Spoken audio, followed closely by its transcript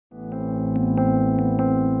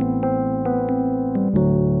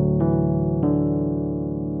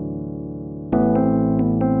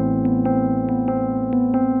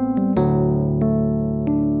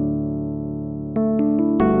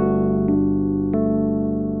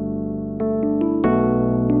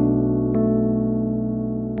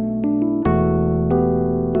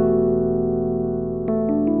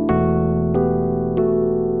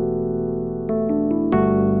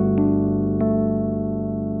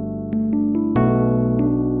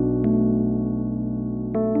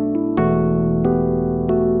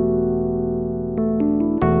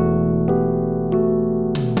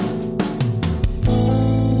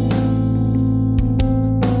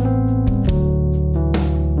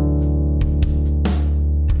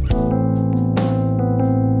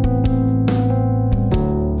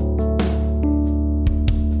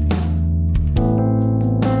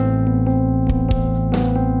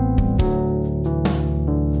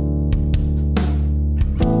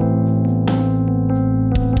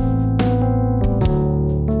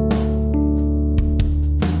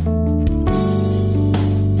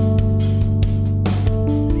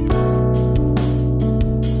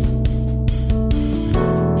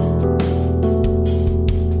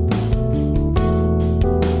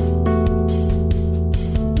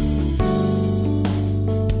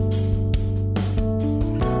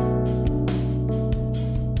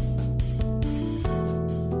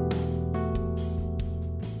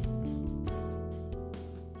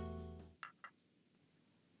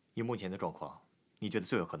以目前的状况，你觉得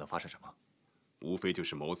最有可能发生什么？无非就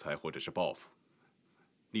是谋财或者是报复。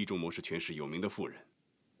厉仲谋是权势有名的富人，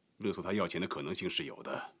勒索他要钱的可能性是有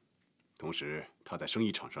的。同时，他在生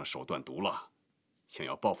意场上手段毒辣，想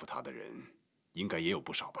要报复他的人应该也有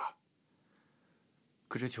不少吧。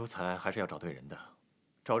可是求财还是要找对人的，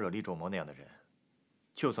招惹厉仲谋那样的人，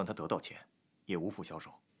就算他得到钱，也无福消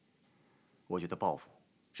受。我觉得报复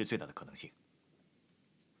是最大的可能性。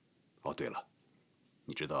哦，对了，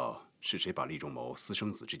你知道是谁把厉仲谋私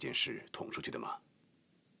生子这件事捅出去的吗？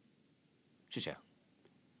是谁啊？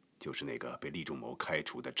就是那个被厉仲谋开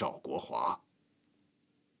除的赵国华。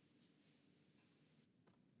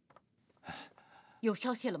有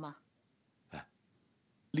消息了吗？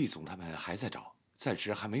厉总他们还在找，暂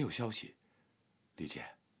时还没有消息。李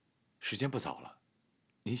姐，时间不早了，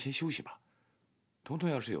您先休息吧。彤彤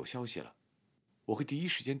要是有消息了，我会第一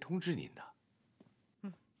时间通知您的。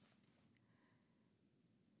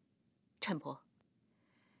陈伯，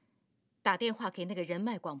打电话给那个人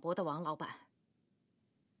脉广博的王老板，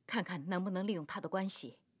看看能不能利用他的关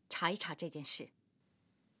系查一查这件事。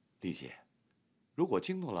丽姐，如果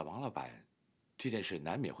惊动了王老板，这件事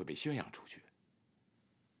难免会被宣扬出去，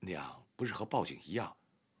那样不是和报警一样，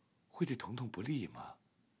会对彤彤不利吗？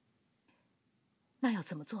那要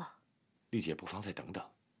怎么做？丽姐不妨再等等，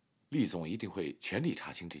厉总一定会全力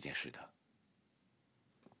查清这件事的。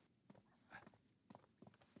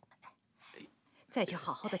再去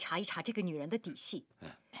好好的查一查这个女人的底细，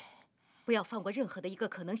不要放过任何的一个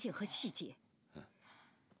可能性和细节。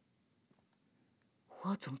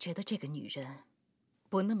我总觉得这个女人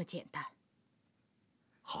不那么简单。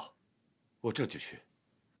好，我这就去。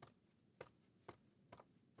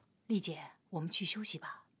丽姐，我们去休息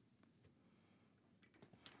吧。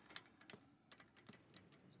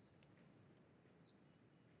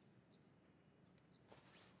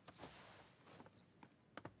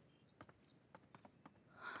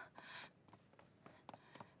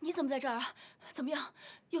你怎么在这儿啊？怎么样？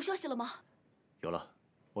有消息了吗？有了，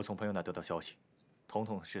我从朋友那得到消息，彤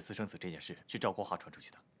彤是私生子这件事是赵国华传出去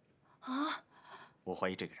的。啊？我怀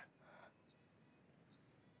疑这个人。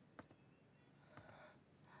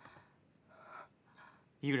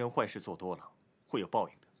一个人坏事做多了，会有报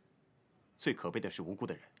应的。最可悲的是，无辜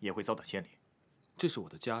的人也会遭到牵连。这是我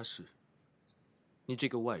的家事，你这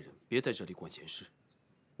个外人别在这里管闲事。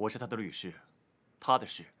我是他的律师，他的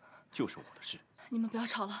事就是我的事。你们不要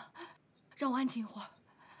吵了，让我安静一会儿。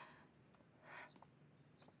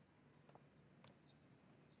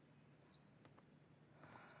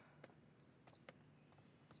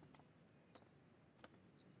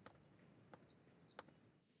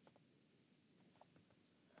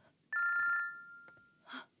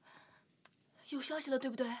有消息了，对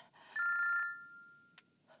不对？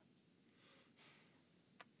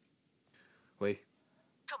喂，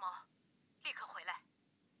周某，立刻回来。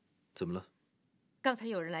怎么了？刚才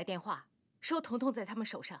有人来电话，说彤彤在他们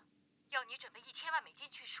手上，要你准备1000万美金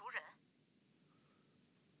去赎人。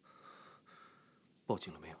报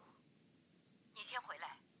警了没有？你先回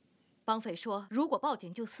来。绑匪说，如果报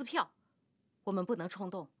警就撕票，我们不能冲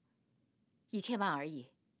动。1000万而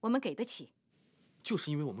已，我们给得起。就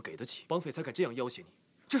是因为我们给得起，绑匪才敢这样要挟你，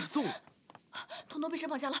这是纵容。彤彤被谁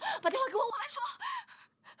绑架了？把电话给我，我来说。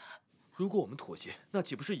如果我们妥协，那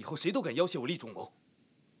岂不是以后谁都敢要挟我厉仲谋？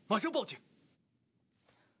马上报警！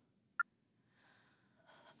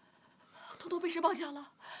彤彤被谁绑架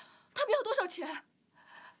了？他们要多少钱？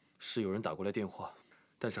是有人打过来电话，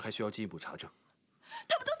但是还需要进一步查证。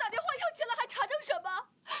他们都打电话要钱了，还查证什么？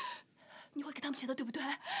你会给他们钱的，对不对？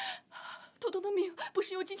彤彤的命不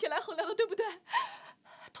是用金钱来衡量的，对不对？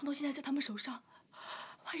彤彤现在在他们手上，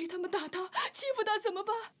万一他们打他、欺负他怎么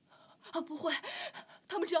办？啊，不会，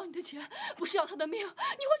他们只要你的钱，不是要他的命，你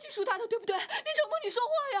会去赎他的，对不对？李仲谋，你说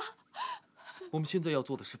话呀！我们现在要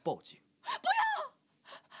做的是报警。不要！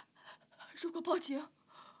如果报警，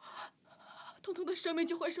彤彤的生命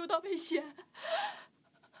就会受到危险。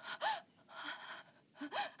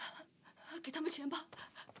给他们钱吧，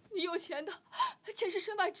你有钱的，钱是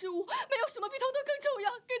身外之物，没有什么比彤彤更重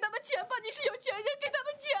要。给他们钱吧，你是有钱人，给他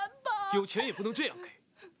们钱吧。有钱也不能这样给，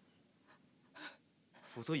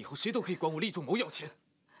否则以后谁都可以管我厉仲谋要钱。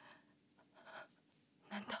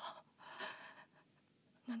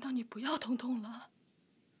难道你不要彤彤了？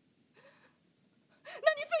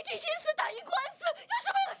那你费尽心思打赢官司，又是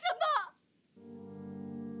为了什么？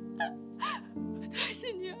他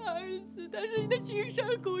是你儿子，他是你的亲生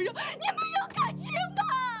骨肉，你们有感情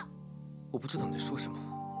吗？我不知道你在说什么。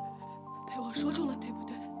被我说中了，对不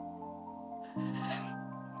对？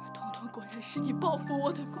彤彤果然是你报复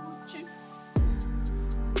我的工具。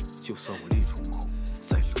就算我厉仲谋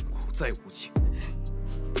再冷酷再无情，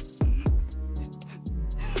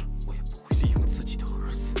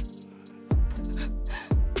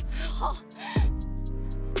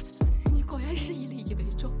然是以利益为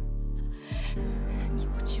重。你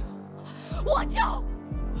不救，我救。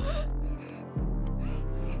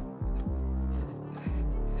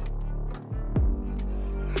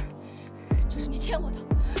这是你欠我的，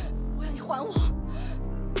我要你还我。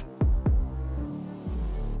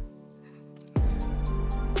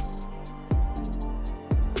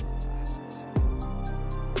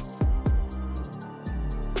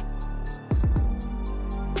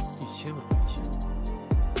 1000万美金，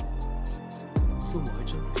数目还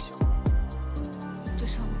真不小。这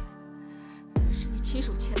上面是你亲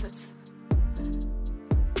手签的字，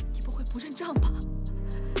你不会不认账吧？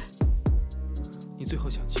你最好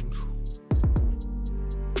想清楚，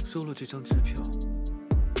收了这张支票，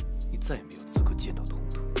你再也没有资格见到彤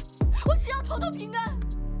彤。我只要彤彤平安。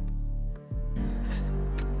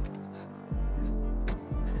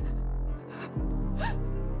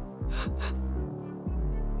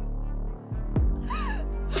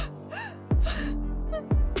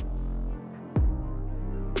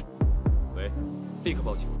 立刻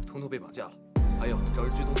报警，彤彤被绑架了。还有，找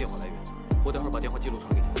人追踪电话来源。我待会儿把电话记录传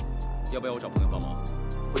给你。要不要我找朋友帮忙？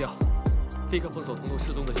不要，立刻封锁彤彤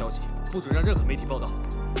失踪的消息，不准让任何媒体报道。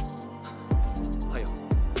还有，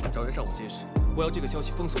找人上我监视，我要这个消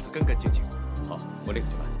息封锁得干干净净。好，我立刻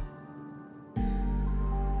去办。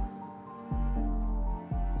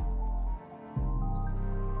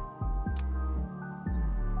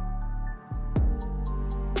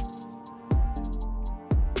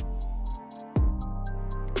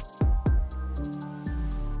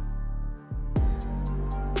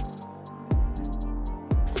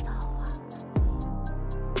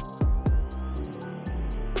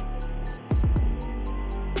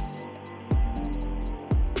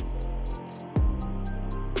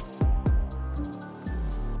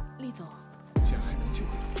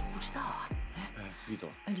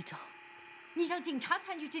 李总，你让警察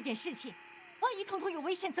参与这件事情，万一彤彤有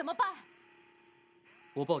危险怎么办？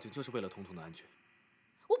我报警就是为了彤彤的安全。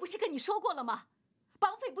我不是跟你说过了吗？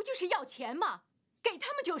绑匪不就是要钱吗？给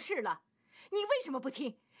他们就是了。你为什么不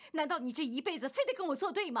听？难道你这一辈子非得跟我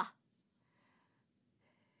作对吗？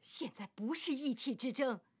现在不是意气之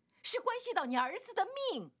争，是关系到你儿子的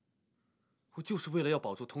命。我就是为了要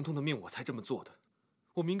保住彤彤的命，我才这么做的。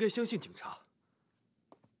我们应该相信警察。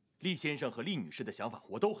 厉先生和厉女士的想法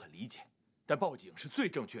我都很理解，但报警是最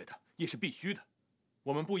正确的，也是必须的。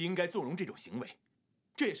我们不应该纵容这种行为，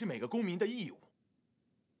这也是每个公民的义务。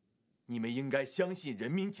你们应该相信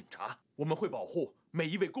人民警察，我们会保护每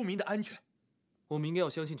一位公民的安全。我们应该要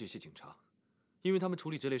相信这些警察，因为他们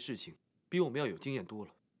处理这类事情比我们要有经验多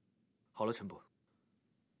了。好了，陈伯，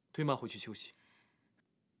推妈回去休息。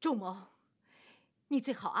仲谋，你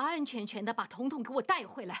最好安安全全的把彤彤给我带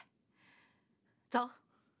回来。走。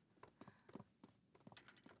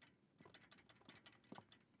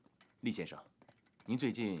 厉先生，您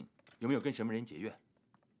最近有没有跟什么人结怨？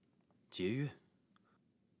结怨？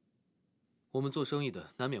我们做生意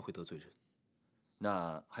的难免会得罪人。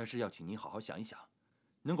那还是要请您好好想一想，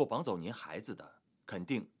能够绑走您孩子的，肯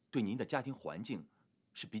定对您的家庭环境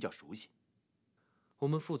是比较熟悉。我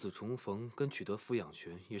们父子重逢跟取得抚养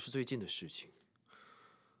权也是最近的事情。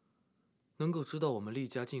能够知道我们厉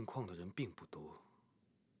家近况的人并不多。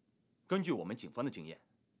根据我们警方的经验，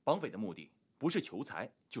绑匪的目的 不是求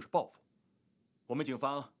财就是报复。我们警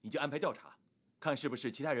方已经安排调查，看是不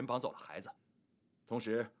是其他人绑走了孩子。同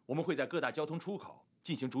时，我们会在各大交通出口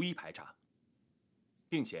进行逐一排查，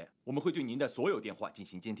并且我们会对您的所有电话进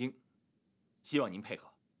行监听。希望您配合。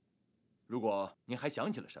如果您还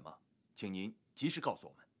想起了什么，请您及时告诉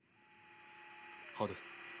我们。好的。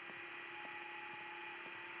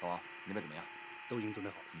老王，那边怎么样？都已经准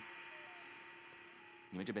备好了。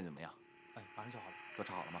你们这边怎么样？ 哎，马上就好了。都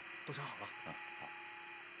查好了吗？都查好了。嗯，好。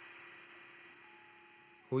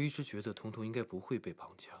我一直觉得彤彤应该不会被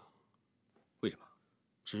绑架。为什么？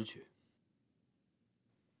直觉。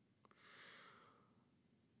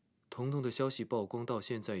彤彤的消息曝光到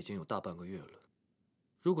现在已经有大半个月了。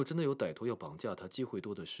如果真的有歹徒要绑架她，机会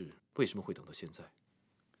多的是，为什么会等到现在？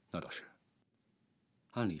那倒是。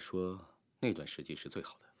按理说，那段时机是最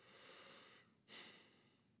好的。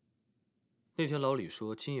 那天老李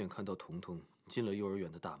说，亲眼看到彤彤进了幼儿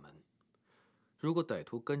园的大门。如果歹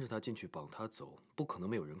徒跟着他进去绑他走，不可能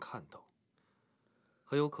没有人看到。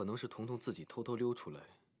很有可能是彤彤自己偷偷溜出来。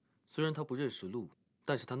虽然他不认识路，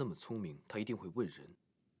但是他那么聪明，他一定会问人。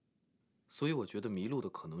所以我觉得迷路的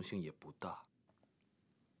可能性也不大。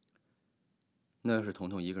那要是彤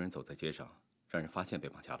彤一个人走在街上，让人发现被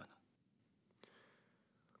绑架了呢？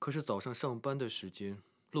可是早上上班的时间，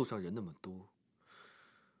路上人那么多。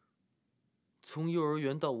 从幼儿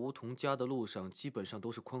园到梧桐家的路上，基本上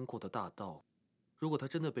都是宽阔的大道，如果他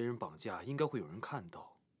真的被人绑架，应该会有人看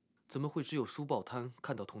到，怎么会只有书报摊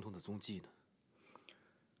看到童童的踪迹呢？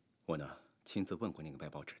我呢，亲自问过那个卖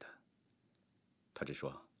报纸的，他只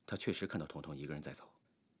说他确实看到童童一个人在走，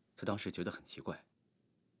他当时觉得很奇怪。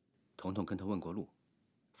童童跟他问过路，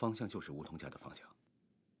方向就是吴桐家的方向。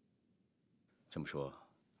这么说，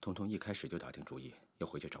童童一开始就打定主意要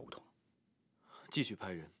回去找吴桐。继续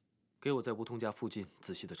派人，给我在吴桐家附近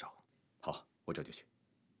仔细的找。好，我这就去。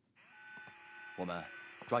我们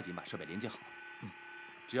抓紧把设备连接好。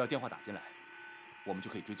只要电话打进来，我们就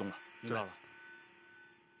可以追踪了。知道了。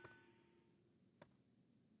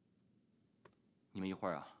你们一会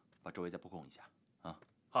儿啊，把周围再布控一下啊。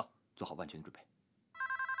好，做好万全的准备。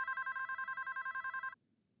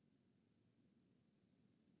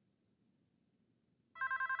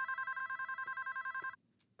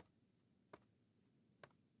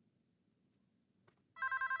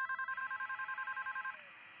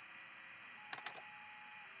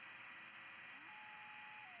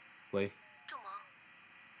喂，仲谋，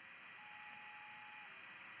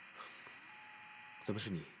怎么是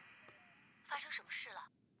你？发生什么事了？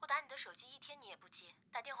我打你的手机一天你也不接，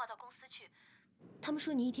打电话到公司去，他们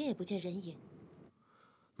说你一天也不见人影。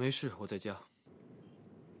没事，我在家。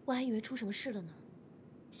我还以为出什么事了呢，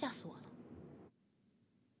吓死我了。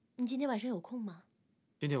你今天晚上有空吗？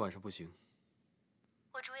今天晚上不行。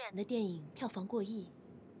我主演的电影票房过亿，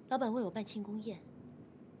老板为我办庆功宴，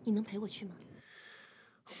你能陪我去吗？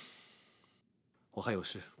我还有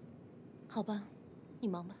事。好吧，你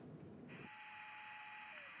忙吧。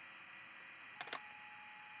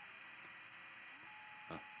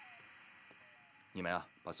你们啊，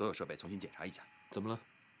把所有设备重新检查一下。怎么了？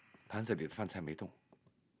盘子里的饭菜没动，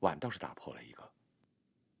碗倒是打破了一个。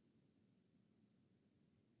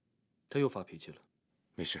他又发脾气了。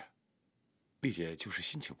没事，丽姐就是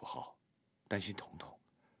心情不好，担心彤彤。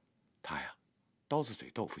她呀，刀子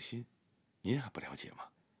嘴豆腐心，您还不了解吗？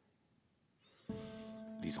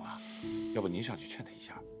李总啊，要不您上去劝她一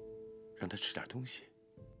下，让她吃点东西。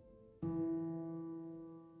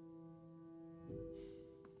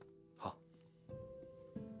好。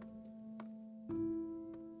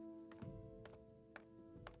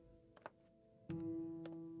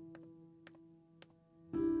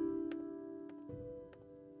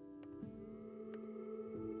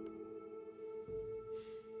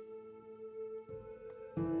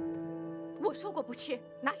我说过不吃，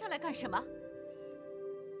拿上来干什么？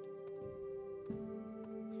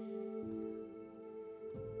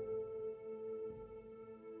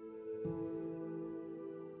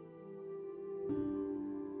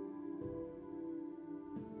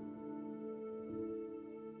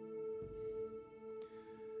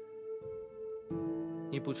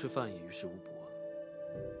你不吃饭也于事无补啊。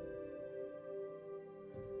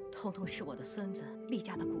彤彤是我的孙子，厉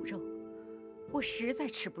家的骨肉，我实在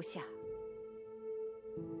吃不下。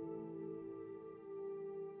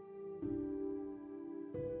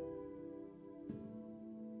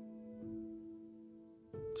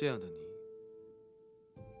这样的你，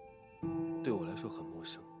对我来说很陌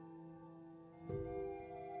生。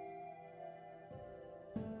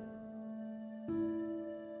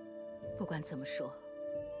不管怎么说，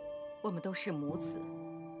我们都是母子，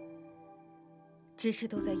只是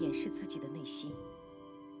都在掩饰自己的内心。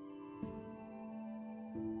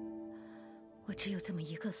我只有这么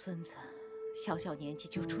一个孙子，小小年纪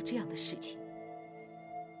就出这样的事情，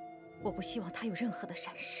我不希望他有任何的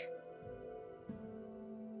闪失。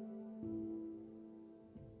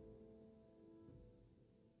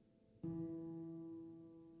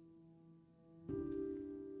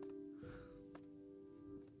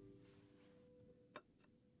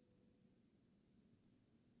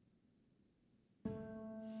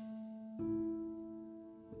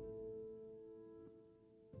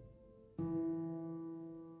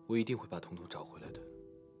我一定会把彤彤找回来的。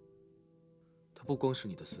他不光是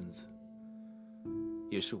你的孙子，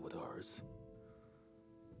也是我的儿子。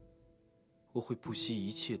我会不惜一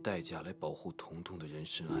切代价来保护彤彤的人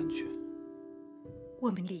身安全。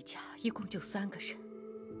我们厉家一共就3个人，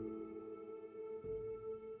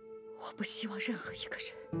我不希望任何一个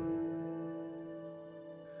人。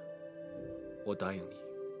我答应你，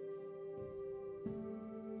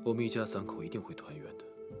我们一家3口一定会团圆的。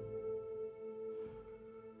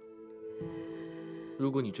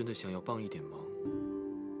如果你真的想要帮一点忙，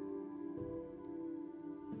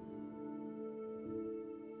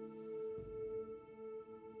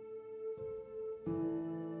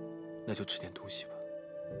那就吃点东西吧。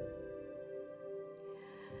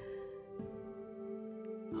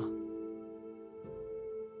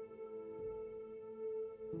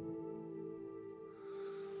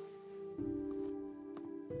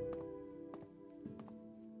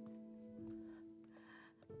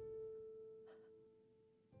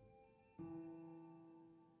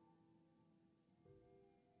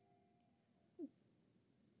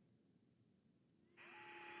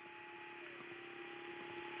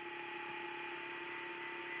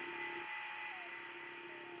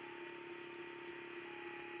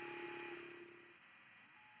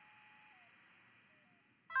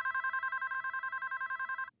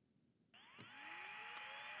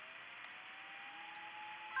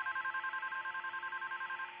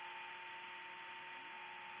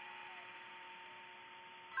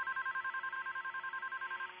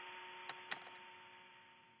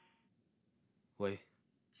喂。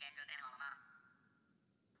钱准备好了吗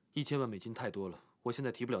？1000万美金太多了，我现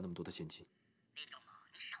在提不了那么多的现金。李总谋，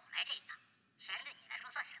你少来这一套，钱对你来说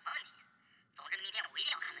算什么问题？总之，明天我一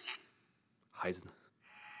定要看到钱。孩子呢？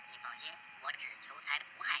你放心，我只求财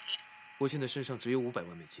不害命。我现在身上只有500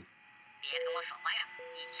万美金。别跟我耍花样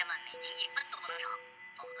，1000万美金1分都不能少，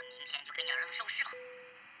否则明天就给你儿子收尸了。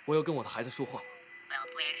我要跟我的孩子说话。不要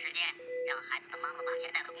拖延时间，让孩子的妈妈把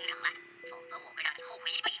钱带到工厂来，否则我会让你后悔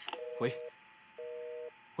一辈子。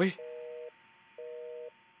喂。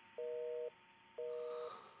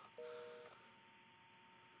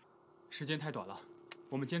时间太短了，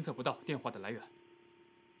我们监测不到电话的来源。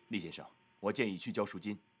厉先生，我建议去交赎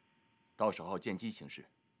金，到时候见机行事，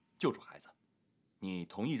救出孩子。你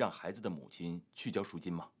同意让孩子的母亲去交赎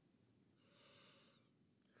金吗？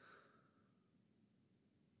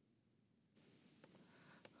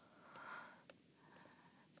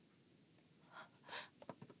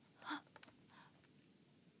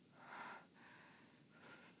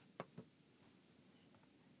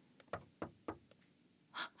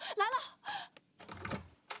来了，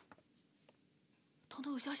彤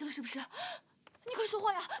彤有消息了是不是？你快说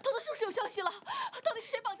话呀！彤彤是不是有消息了？到底是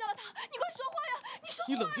谁绑架了他？你快说话呀！你说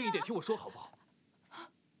话呀！你冷静一点，听我说好不好？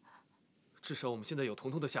至少我们现在有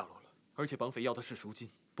彤彤的下落了，而且绑匪要的是赎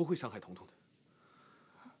金，不会伤害彤彤的。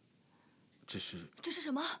只是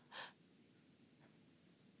什么？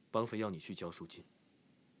绑匪要你去交赎金。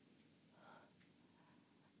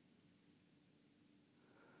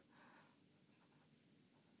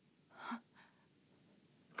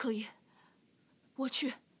可以，我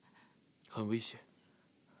去。很危险。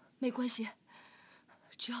没关系，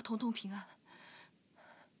只要彤彤平安，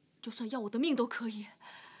就算要我的命都可以。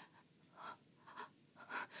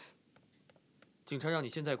警察让你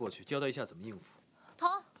现在过去，交代一下怎么应付。彤，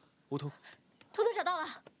吴彤，彤彤找到了，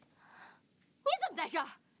你怎么在这儿？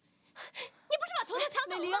你不是把彤彤抢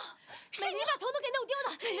走了吗？美玲，是你把彤彤给弄丢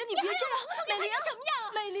的。美玲，你别这样。美玲，什么样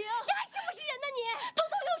啊？美玲，你还是不是人呢你？彤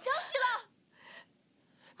彤有消息了。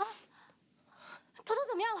彤彤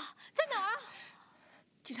怎么样了？在哪儿啊？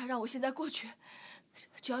警察让我现在过去，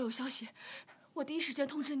只要有消息，我第一时间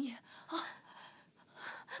通知你啊。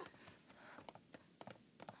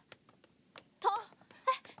彤，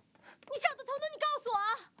哎，你找到彤彤，你告诉我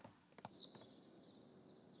啊。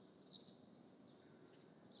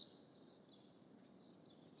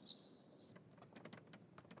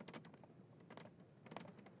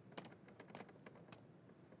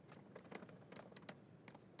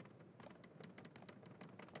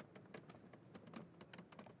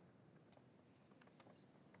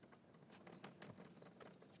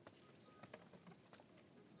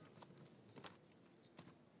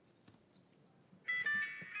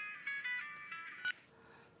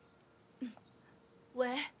喂，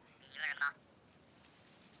你一个人吗？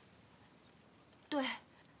对，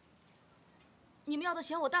你们要的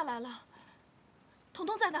钱我带来了。彤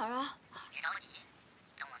彤在哪儿啊？你别着急，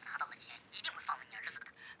等我拿到了钱，一定会放了你儿子的。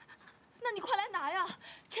那你快来拿呀！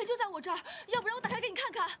钱就在我这儿，要不然我打开给你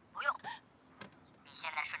看看。不用，你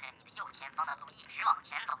现在顺着你的右前方的路一直往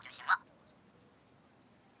前走就行了。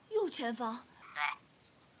右前方？对。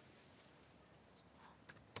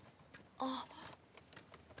哦。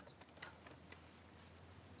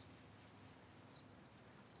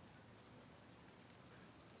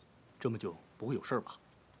这么久不会有事吧？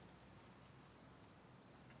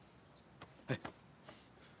哎，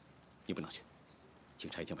你不能去，警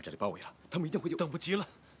察已经把这里包围了，他们一定会有。等不及了，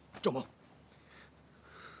赵某，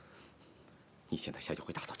你现在下去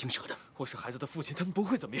会大造惊蛇的。我是孩子的父亲，他们不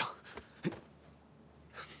会怎么样。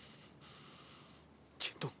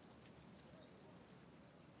请动。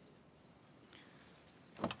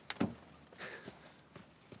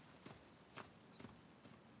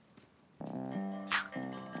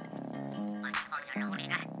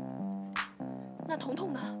那彤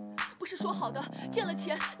彤呢？不是说好的，见了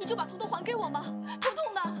钱你就把彤彤还给我吗？彤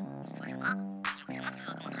彤呢？你说什么？你有什么资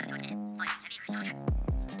格跟我谈条件？放眼前立刻消失！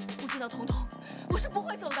我见到彤彤，我是不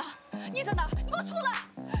会走的。你在哪儿？你给我出来！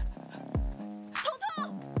彤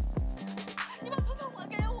彤，你把彤彤还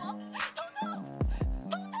给我！彤彤，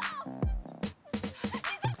彤彤，你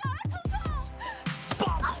在哪儿？彤彤，爸，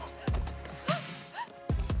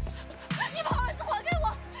你把儿子还给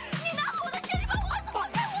我！你拿了我的钱，你把我儿子还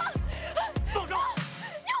给我！放手！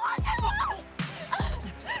你还给我！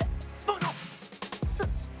放手！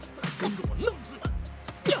再跟着我弄死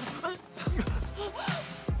你！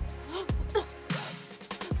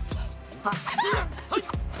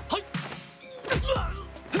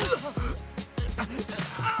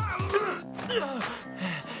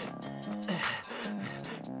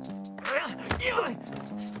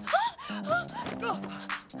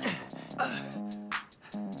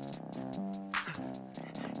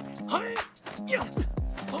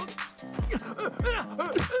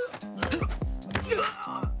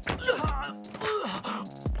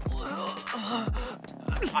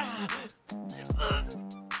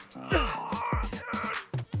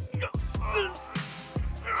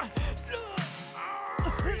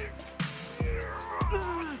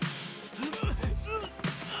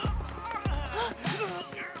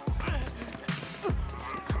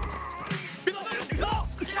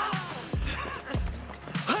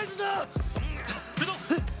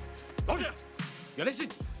原来是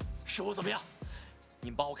你，是我怎么样？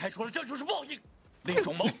您把我开除了，这就是报应。李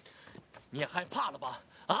仲谋，你也害怕了吧？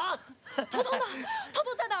啊！彤彤呢？彤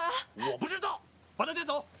彤在哪儿啊？我不知道，把他带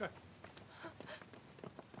走。是。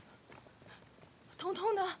彤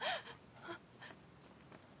彤呢？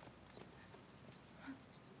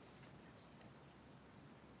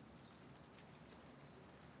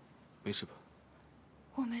没事吧？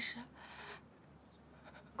我没事。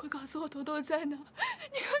快告诉我彤彤在哪儿！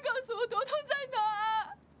你快告诉我彤彤在哪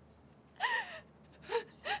儿！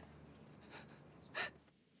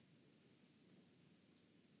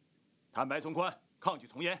坦白从宽，抗拒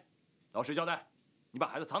从严。老实交代，你把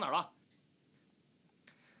孩子藏哪儿了？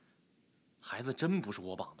孩子真不是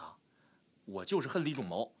我绑的，我就是恨李仲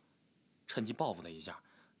谋，趁机报复他一下，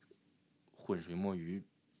浑水摸鱼，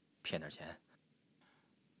骗点钱。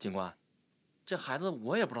警官，这孩子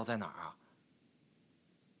我也不知道在哪儿啊。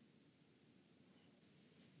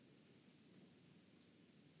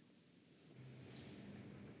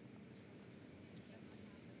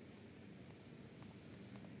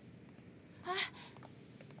哎，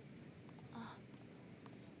啊，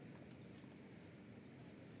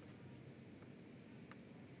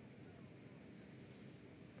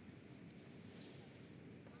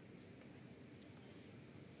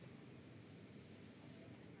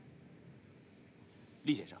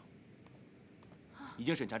厉先生，已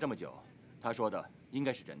经审查这么久，他说的应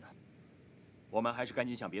该是真的。我们还是赶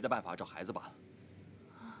紧想别的办法找孩子吧。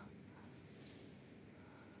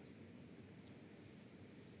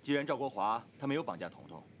既然赵国华他没有绑架彤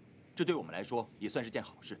彤，这对我们来说也算是件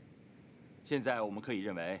好事。现在我们可以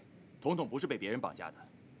认为，彤彤不是被别人绑架的。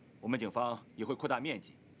我们警方也会扩大面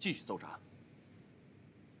积继续搜查。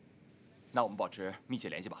那我们保持密切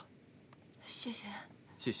联系吧。谢谢。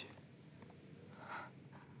谢谢。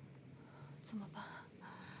怎么办？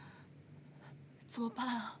怎么办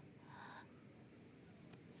啊？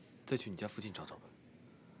再去你家附近找找吧。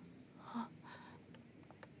啊。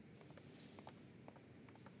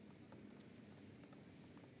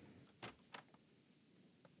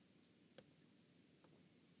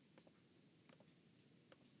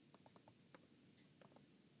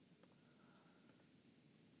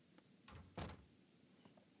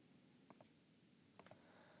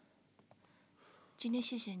今天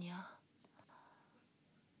谢谢你啊。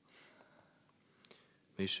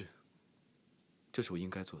没事，这是我应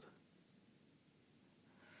该做的。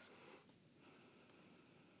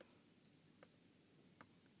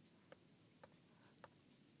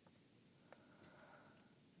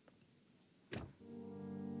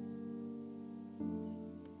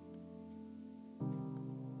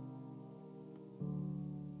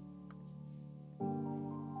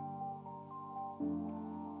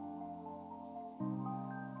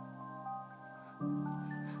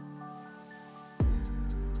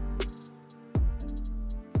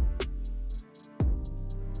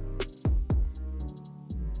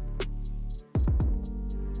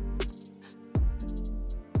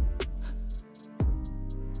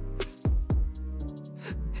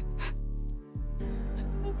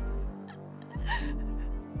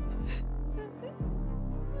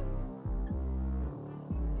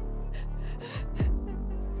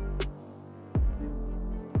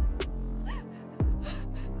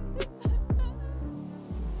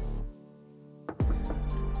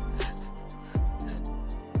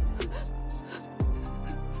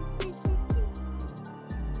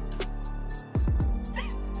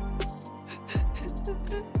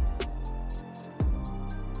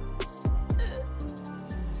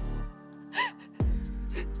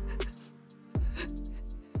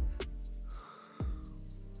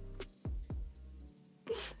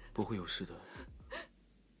不会有事的。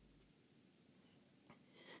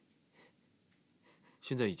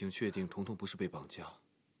现在已经确定彤彤不是被绑架，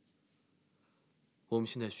我们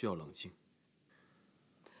现在需要冷静。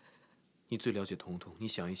你最了解彤彤，你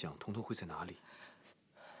想一想，彤彤会在哪里？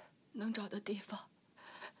能找的地方，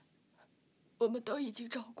我们都已经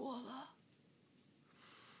找过了。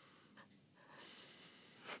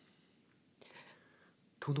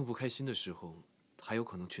彤彤不开心的时候，还有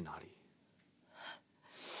可能去哪里？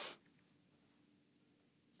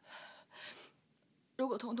如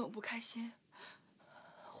果彤彤不开心，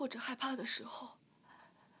或者害怕的时候，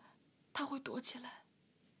他会躲起来。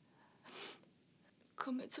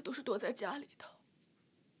可每次都是躲在家里头。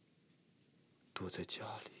躲在家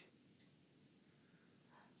里。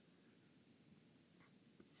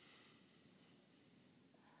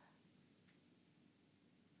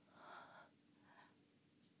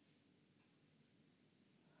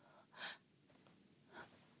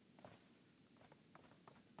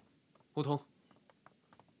梧桐，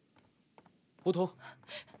梧桐，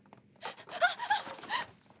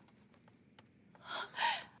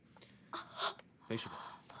没事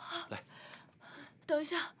吧？来，等一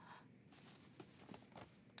下。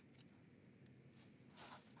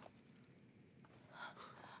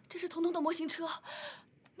这是彤彤的模型车，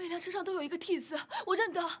每辆车上都有一个 T 字，我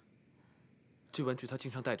认得。这玩具他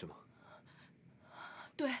经常带着吗？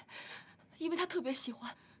对，因为他特别喜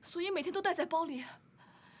欢，所以每天都带在包里。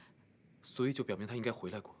所以就表明他应该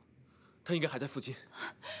回来过，他应该还在附近。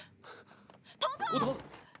彤彤，梧桐，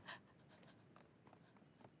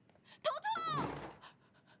彤彤，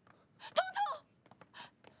彤彤，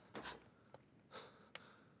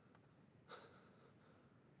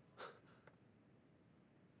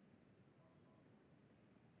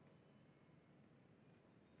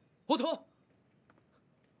梧桐，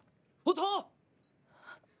梧桐。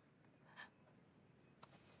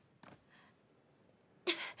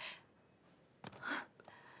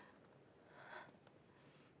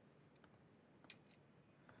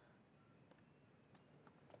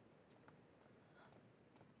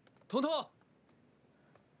彤彤，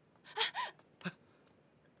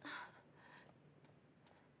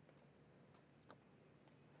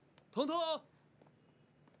彤彤，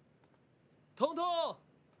彤彤，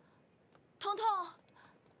彤彤，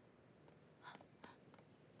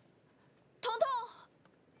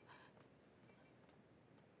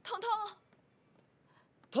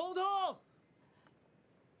彤彤，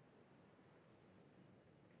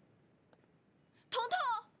彤彤，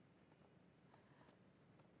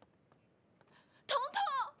彤彤，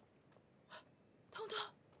彤彤，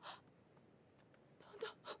彤彤。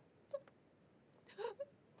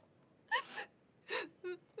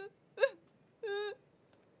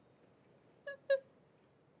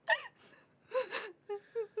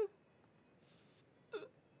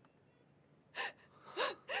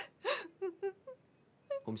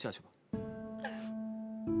我们下去吧。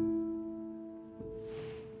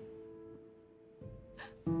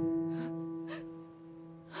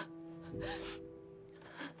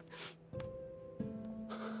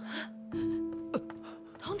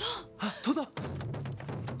彤彤，彤彤，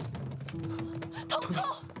彤彤，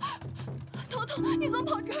彤彤，你怎么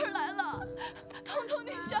跑这儿来了？彤彤，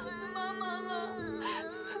你吓死妈妈了！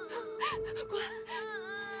乖，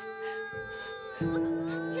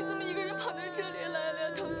你怎么一个人跑到这里来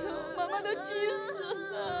了？彤彤，妈妈都急死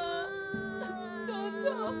了。彤彤，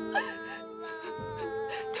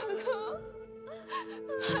彤彤，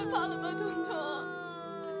害怕了吗？彤彤，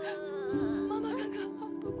妈妈看看，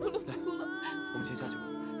不哭了，不哭了。我们先下去吧。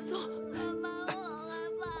走。妈妈，我害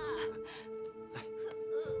怕。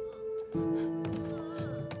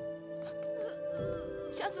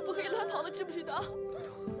下次不可以乱跑了，知不知道？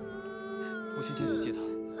我先下去接他。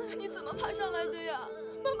你怎么爬上来的呀？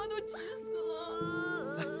妈妈都急死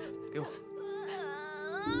了。来，给我。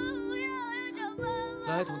不要，我要找妈妈。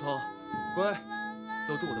来，彤彤，乖，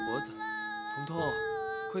搂住我的脖子。彤彤，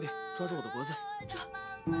快点抓住我的脖子。抓。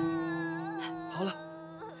好了，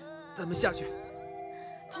咱们下去。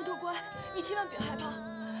彤彤乖，你千万别害怕。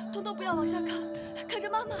彤彤不要往下看，看着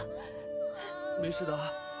妈妈。没事的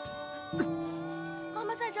啊。妈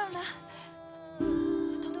妈在这儿呢。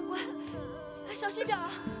彤彤乖，小心点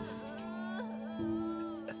啊。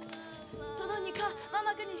彤彤，你看妈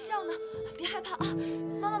妈跟你笑呢，别害怕啊，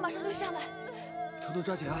妈妈马上就下来。彤彤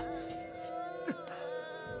抓紧啊。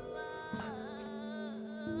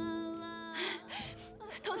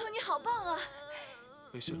彤彤你好棒啊。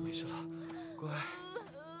没事了，没事了，乖。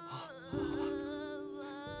好，好了，好了，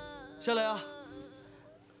下来啊。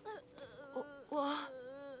我。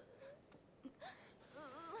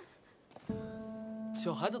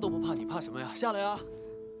小孩子都不怕，你怕什么呀？下来啊！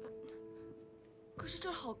可是这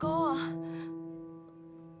儿好高啊！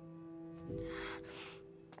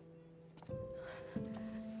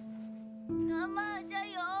妈妈加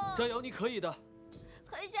油！加油，你可以的。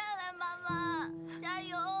快下来，妈妈，加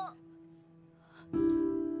油！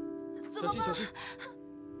小心，小心！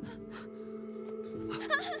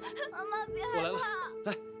妈妈别害怕。我来了，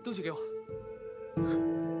来，东西给我。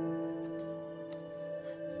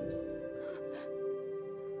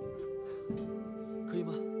可以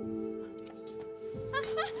吗？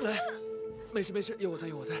来，没事没事，有我在，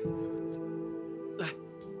有我在。来，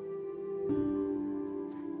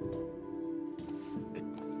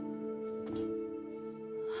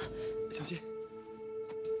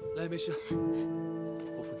来，没事，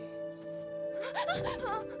我扶你。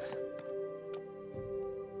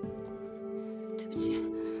对不起，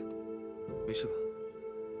没事吧？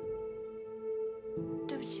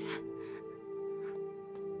对不起。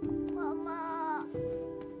妈妈。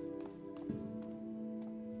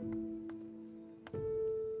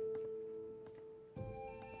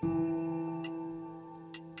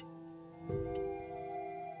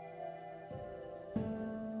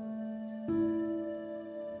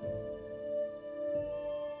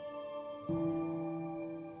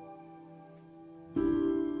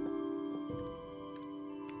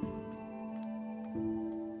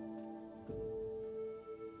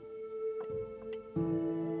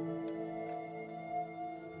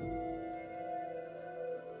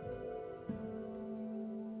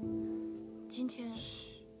今天，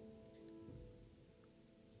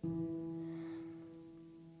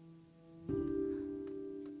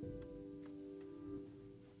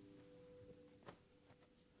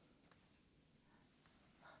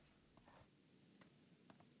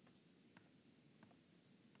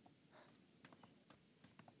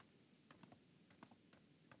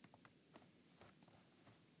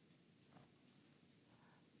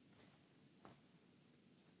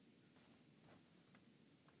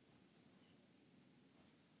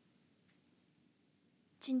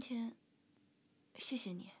今天，谢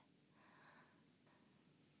谢你，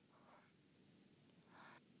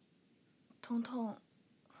彤彤，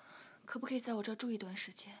可不可以在我这儿住一段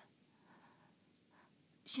时间？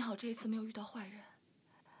幸好这一次没有遇到坏人。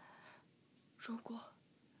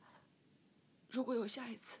如果有下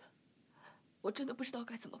一次，我真的不知道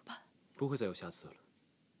该怎么办。不会再有下次了。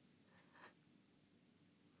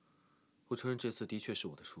我承认这次的确是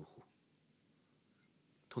我的疏忽。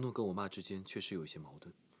彤彤跟我妈之间确实有一些矛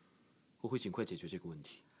盾，我会尽快解决这个问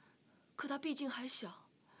题。可她毕竟还小，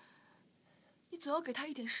你总要给她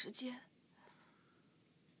一点时间。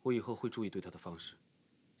我以后会注意对她的方式。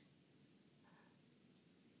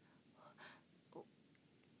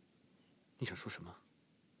你想说什么？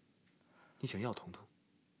你想要彤彤？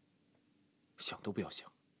想都不要想。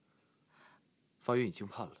法院已经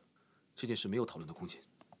判了，这件事没有讨论的空间。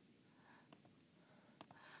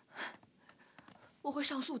我会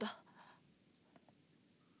上诉的。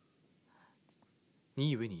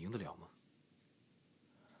你以为你赢得了吗？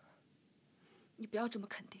你不要这么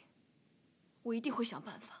肯定，我一定会想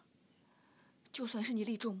办法。就算是你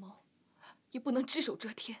李仲谋，也不能只手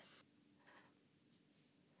遮天。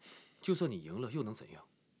就算你赢了，又能怎样？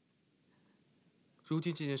如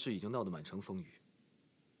今这件事已经闹得满城风雨，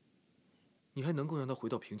你还能够让他回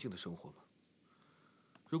到平静的生活吗？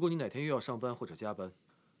如果你哪天又要上班或者加班，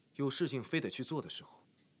有事情非得去做的时候，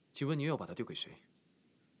请问你又要把他丢给谁？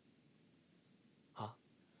啊？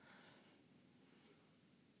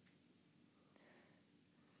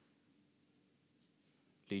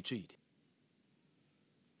理智一点，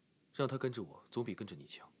让他跟着我，总比跟着你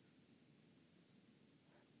强。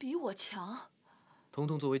比我强？彤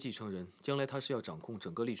彤作为继承人，将来他是要掌控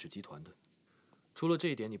整个历史集团的。除了这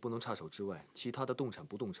一点你不能插手之外，其他的动产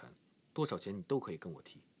不动产，多少钱你都可以跟我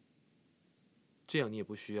提。这样你也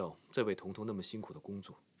不需要再为彤彤那么辛苦的工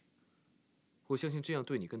作。我相信这样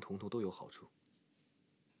对你跟彤彤都有好处。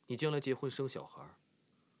你将来结婚生小孩，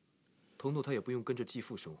彤彤她也不用跟着继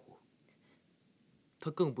父生活，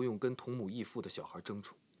她更不用跟同母异父的小孩争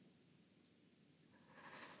宠。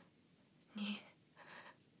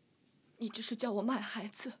你只是叫我卖孩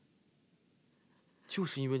子。就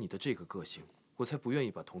是因为你的这个个性，我才不愿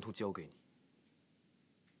意把彤彤交给你。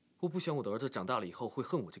我不想我的儿子长大了以后会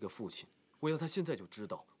恨我这个父亲。我要他现在就知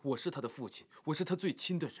道，我是他的父亲，我是他最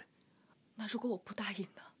亲的人。那如果我不答应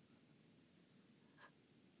呢？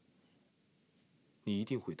你一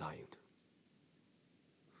定会答应的，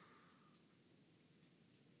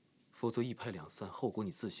否则一拍两散，后果你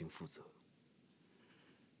自行负责。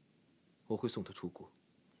我会送他出国。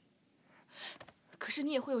可是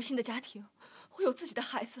你也会有新的家庭，会有自己的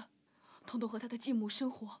孩子，彤彤和他的继母生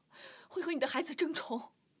活，会和你的孩子争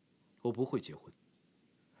宠。我不会结婚。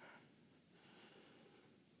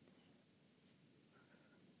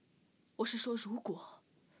我是说，如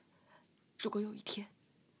果有一天，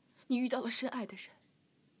你遇到了深爱的人，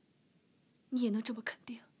你也能这么肯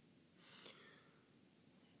定？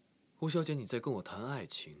吴小姐，你在跟我谈爱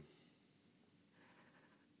情，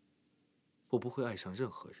我不会爱上任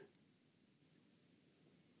何人。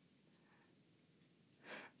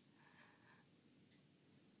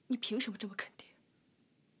你凭什么这么肯定？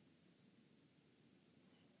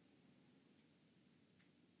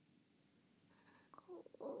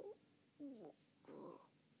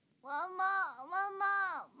妈妈，妈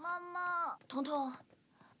妈，妈妈，彤彤，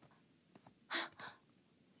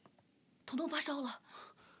彤彤发烧了，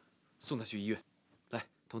送她去医院。来，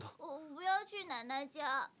彤彤。我不要去奶奶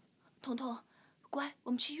家。彤彤，乖，我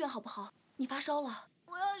们去医院好不好？你发烧了。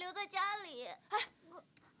我要留在家里。哎，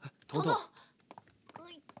彤彤，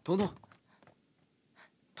彤彤，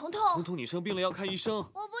彤彤，彤彤，你生病了要看医生。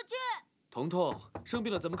我不去。彤彤，生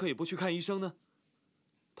病了怎么可以不去看医生呢？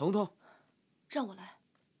彤彤，让我来。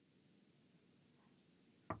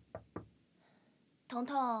彤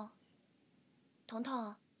彤，彤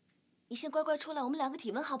彤，你先乖乖出来，我们量个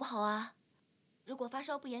体温好不好啊？如果发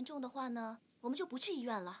烧不严重的话呢，我们就不去医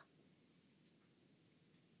院了。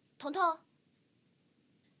彤彤，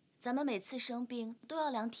咱们每次生病都要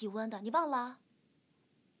量体温的，你忘了？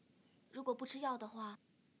如果不吃药的话，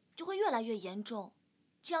就会越来越严重，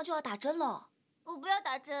这样就要打针了。我不要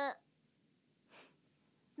打针。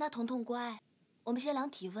那彤彤乖，我们先量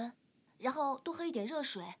体温，然后多喝一点热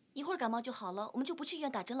水，一会儿感冒就好了，我们就不去医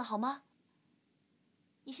院打针了，好吗？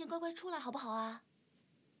你先乖乖出来好不好啊？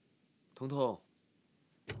彤彤。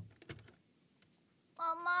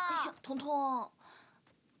妈妈。哎呀，彤彤，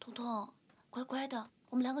彤彤，乖乖的，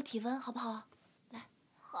我们量个体温好不好？来。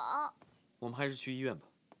好。我们还是去医院吧。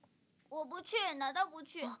我不去，哪都不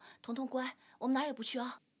去。彤彤乖，我们哪儿也不去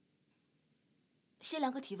啊。先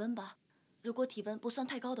量个体温吧，如果体温不算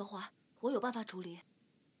太高的话，我有办法处理。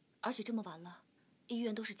而且这么晚了，医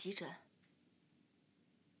院都是急诊，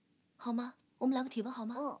好吗？我们量个体温好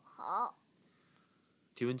吗？嗯，好。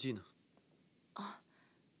体温计呢？啊，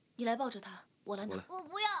你来抱着他，我来拿。我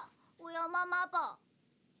不要，我要妈妈抱。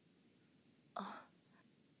哦，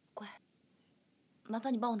乖，麻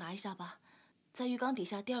烦你帮我拿一下吧，在浴缸底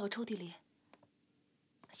下第2个抽屉里。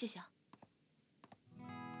谢谢啊。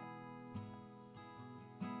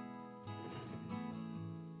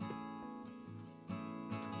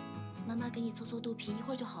妈妈给你搓搓肚皮，一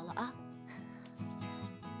会儿就好了啊。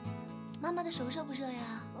妈妈的手热不热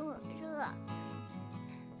呀？嗯，热。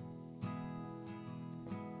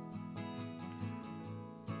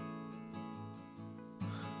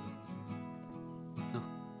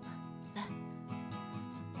来。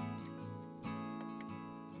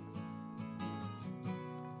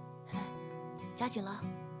夹紧了，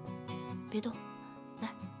别动。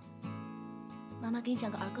来，妈妈给你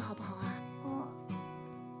讲个儿歌好不好啊？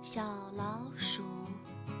小老鼠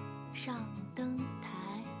上灯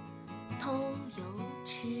台，偷油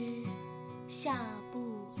吃，下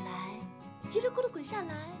不来，叽里咕噜滚下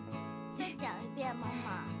来。再讲一遍，妈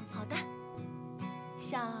妈。好的。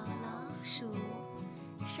小老鼠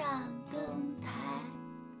上灯台，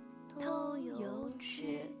偷油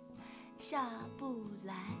吃，下不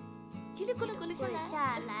来，叽里咕噜滚下来。滚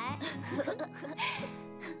下来。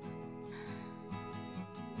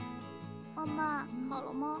妈妈，好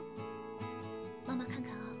了吗？妈妈看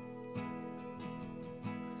看啊。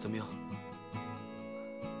怎么样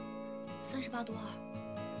？38度2，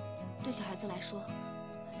对小孩子来说，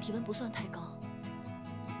体温不算太高。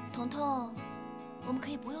彤彤，我们可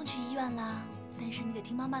以不用去医院啦，但是你得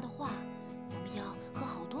听妈妈的话，我们要喝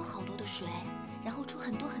好多好多的水，然后出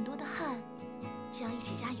很多很多的汗，这样一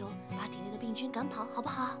起加油，把体内的病菌赶跑，好不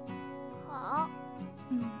好？好。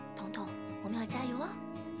彤彤，我们要加油啊！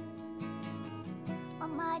妈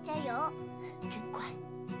妈加油！真乖。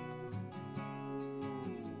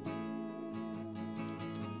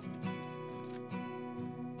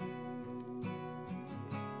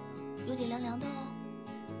有点凉凉的哦，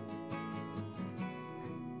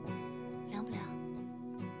凉不凉？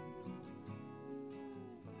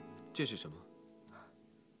这是什么？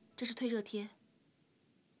这是退热贴。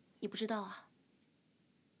你不知道啊？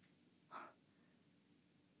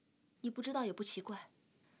你不知道也不奇怪，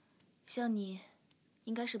像你，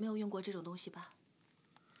应该是没有用过这种东西吧？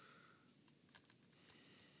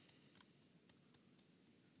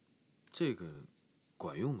这个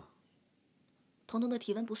管用吗？彤彤的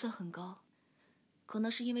体温不算很高，可能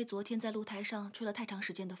是因为昨天在露台上吹了太长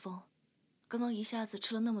时间的风，刚刚一下子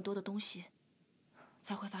吃了那么多的东西，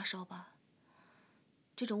才会发烧吧。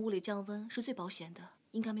这种物理降温是最保险的，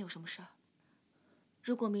应该没有什么事儿。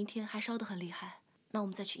如果明天还烧得很厉害，那我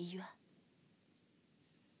们再去医院。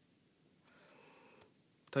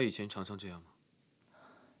他以前常常这样吗？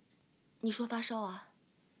你说发烧啊？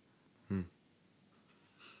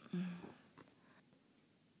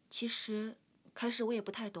其实开始我也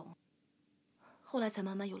不太懂，后来才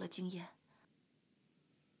慢慢有了经验。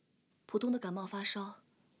普通的感冒发烧，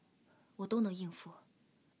我都能应付。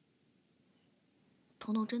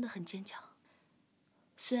彤彤真的很坚强，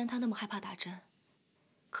虽然她那么害怕打针，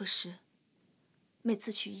可是每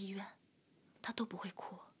次去医院，她都不会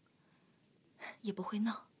哭，也不会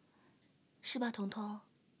闹，是吧，彤彤？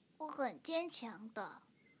我很坚强的。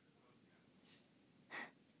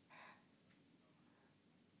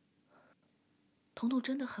彤彤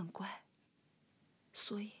真的很乖，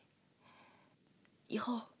所以以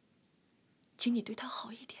后请你对她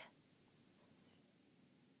好一点。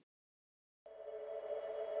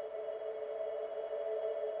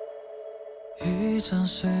雨装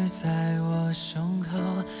睡在我胸口，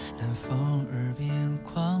冷风耳边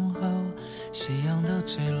狂吼，夕阳都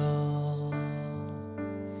坠落，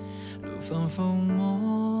路仿风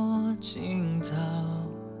墨惊涛，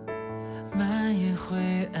蔓延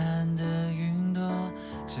灰暗的云朵，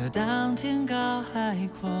遮挡天高海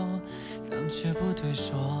阔，浪却不退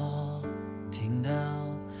缩。听到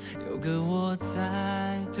有个我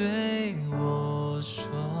在对我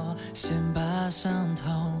说，先把伤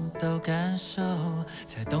痛都感受，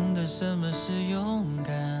才懂得什么是勇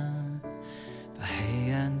敢，把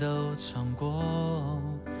黑暗都闯过，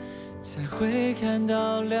才会看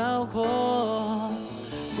到辽阔。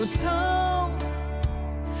不痛，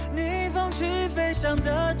逆风去飞翔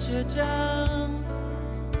的倔强，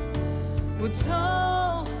不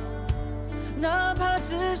痛，哪怕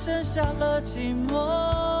只剩下了寂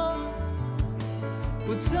寞，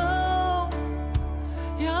不痛，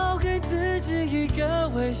要给自己一个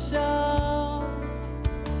微笑，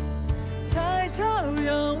抬头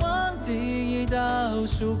仰望第一道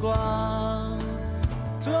曙光，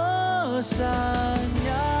多闪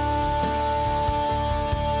耀。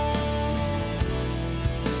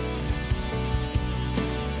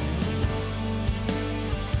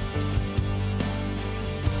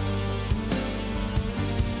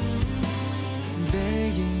背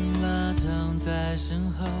影拉长在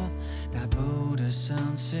身后，大步的向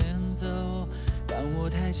前走。当我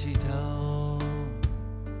抬起头，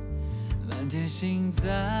满天星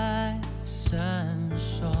在闪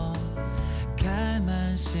烁，开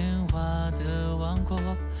满鲜花的王国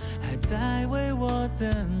还在为我等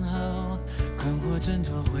候。困惑挣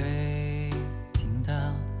脱会听到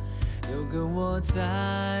有个我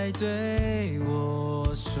在对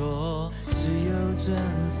我说，只有征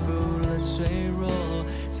服了脆弱，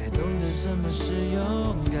才懂得什么是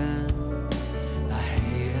勇敢，把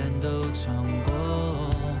黑暗都闯过，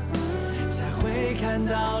才会看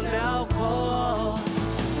到辽阔。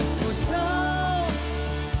不痛，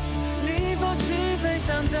逆风去飞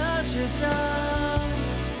翔的倔强，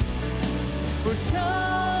不痛，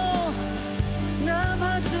哪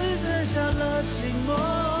怕只剩下了寂寞。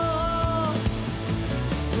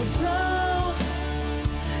不痛，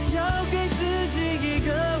要给自己一个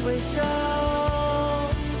微笑，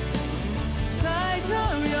抬头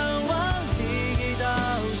仰望第一道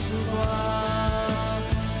曙光，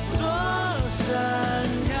多闪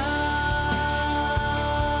耀。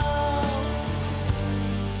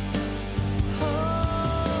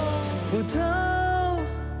不痛，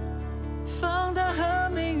放胆和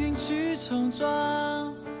命运去冲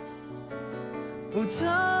撞，不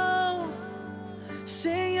痛，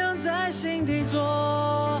信仰在心底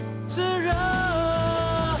做炙热。